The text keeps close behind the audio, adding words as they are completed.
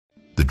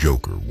the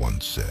Joker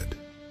once said.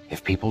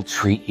 If people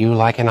treat you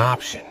like an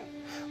option,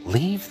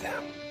 leave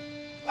them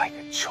like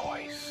a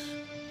choice.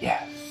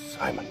 Yes,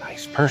 I'm a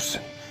nice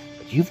person,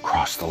 but you've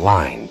crossed the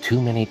line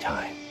too many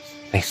times.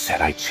 They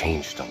said I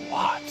changed a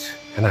lot,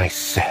 and I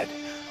said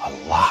a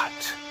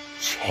lot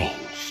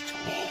changed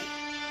me.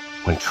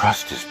 When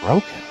trust is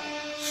broken,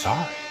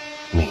 sorry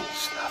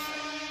means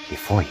nothing.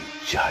 Before you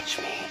judge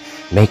me,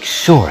 make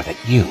sure that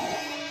you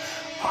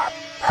are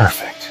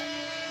perfect.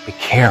 Be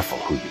careful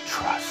who you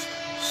trust.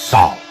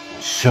 Salt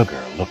and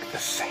sugar look the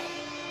same.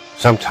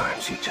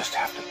 Sometimes you just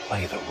have to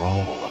play the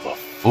role of a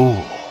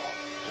fool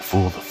to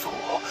fool the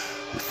fool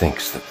who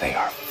thinks that they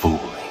are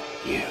fooling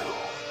you.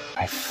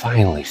 I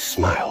finally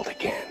smiled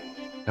again,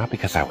 not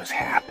because I was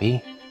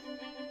happy,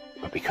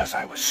 but because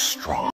I was strong.